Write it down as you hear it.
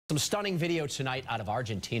Some stunning video tonight out of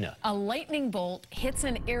Argentina. A lightning bolt hits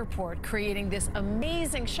an airport, creating this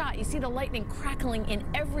amazing shot. You see the lightning crackling in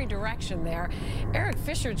every direction there. Eric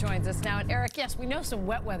Fisher joins us now. And Eric, yes, we know some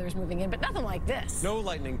wet weather is moving in, but nothing like this. No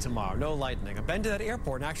lightning tomorrow, no lightning. I've been to that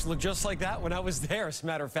airport and actually looked just like that when I was there. As a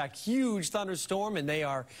matter of fact, huge thunderstorm, and they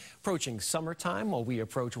are approaching summertime while we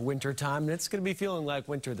approach wintertime, and it's going to be feeling like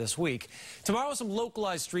winter this week. Tomorrow, some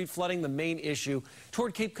localized street flooding, the main issue.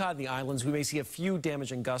 Toward Cape Cod and the islands, we may see a few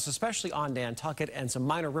damaging gusts, especially on Nantucket, and some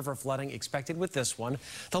minor river flooding expected with this one.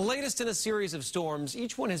 The latest in a series of storms.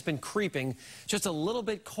 Each one has been creeping just a little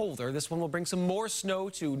bit colder. This one will bring some more snow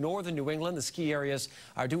to northern New England. The ski areas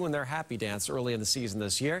are doing their happy dance early in the season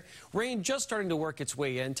this year. Rain just starting to work its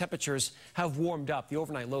way in. Temperatures have warmed up. The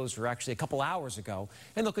overnight lows were actually a couple hours ago,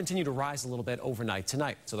 and they'll continue to rise a little bit overnight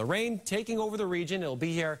tonight. So the rain taking over the region. It'll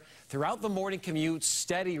be here throughout the morning commute.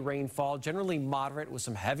 Steady rainfall, generally moderate with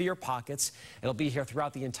some heavier pockets. It'll be here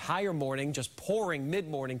throughout the entire morning, just pouring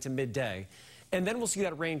mid-morning to midday. And then we'll see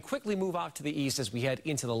that rain quickly move out to the east as we head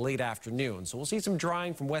into the late afternoon. So we'll see some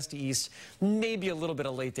drying from west to east, maybe a little bit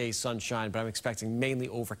of late day sunshine, but I'm expecting mainly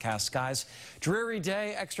overcast skies. Dreary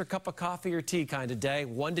day, extra cup of coffee or tea kind of day.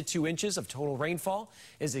 1 to 2 inches of total rainfall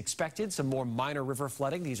is expected. Some more minor river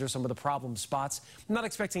flooding. These are some of the problem spots. I'm not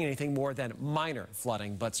expecting anything more than minor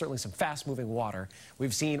flooding, but certainly some fast moving water.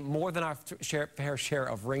 We've seen more than our fair share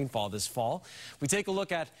of rainfall this fall. We take a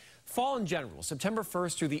look at fall in general, September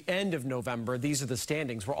 1st through the end of November. These are the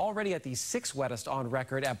standings. We're already at the 6th wettest on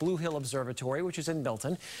record at Blue Hill Observatory, which is in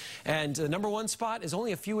Milton. And the #1 spot is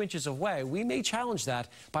only a few inches away. We may challenge that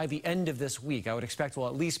by the end of this week. I would expect we'll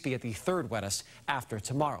at least be at the 3rd wettest after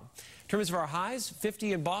tomorrow. In terms of our highs,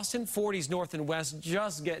 50 in Boston, 40s north and west,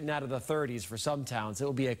 just getting out of the 30s for some towns. It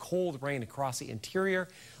will be a cold rain across the interior,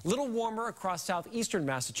 a little warmer across southeastern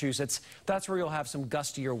Massachusetts. That's where you'll have some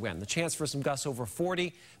gustier wind. The chance for some gusts over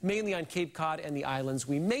 40, mainly on Cape Cod and the islands.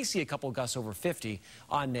 We may see a couple gusts over 50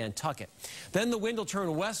 on Nantucket. Then the wind will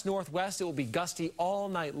turn west-northwest. It will be gusty all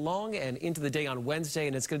night long and into the day on Wednesday,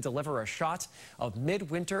 and it's going to deliver a shot of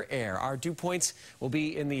midwinter air. Our dew points will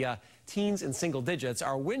be in the teens and single digits.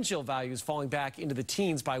 Our wind chill values falling back into the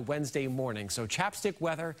teens by Wednesday morning. So chapstick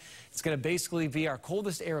weather. It's going to basically be our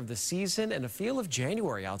coldest air of the season and a feel of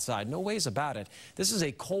January outside. No ways about it. This is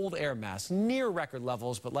a cold air mass near record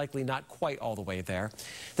levels, but likely not quite all the way there.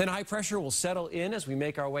 Then high pressure will settle in as we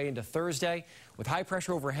make our way into Thursday. With high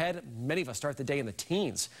pressure overhead, many of us start the day in the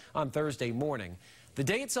teens on Thursday morning. The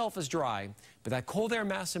day itself is dry, but that cold air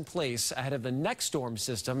mass in place ahead of the next storm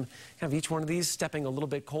system, kind of each one of these stepping a little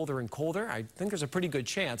bit colder and colder. I think there's a pretty good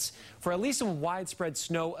chance for at least some widespread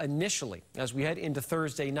snow initially as we head into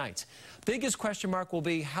Thursday night. Biggest question mark will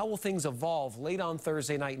be how will things evolve late on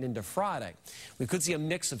Thursday night and into Friday. We could see a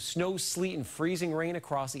mix of snow, sleet, and freezing rain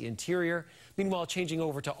across the interior, meanwhile changing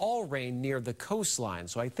over to all rain near the coastline.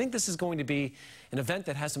 So I think this is going to be an event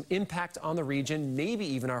that has some impact on the region, maybe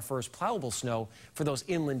even our first plowable snow for those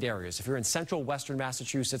inland areas. If you're in central western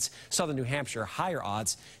Massachusetts, southern New Hampshire, higher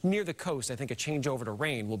odds. Near the coast, I think a change over to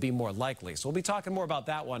rain will be more likely. So we'll be talking more about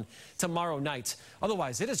that one tomorrow night.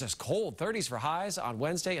 Otherwise, it is just cold. 30s for highs on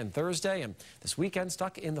Wednesday and Thursday, and this weekend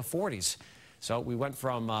stuck in the 40s. So we went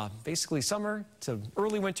from basically summer to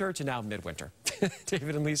early winter to now midwinter.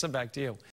 David and Lisa, back to you.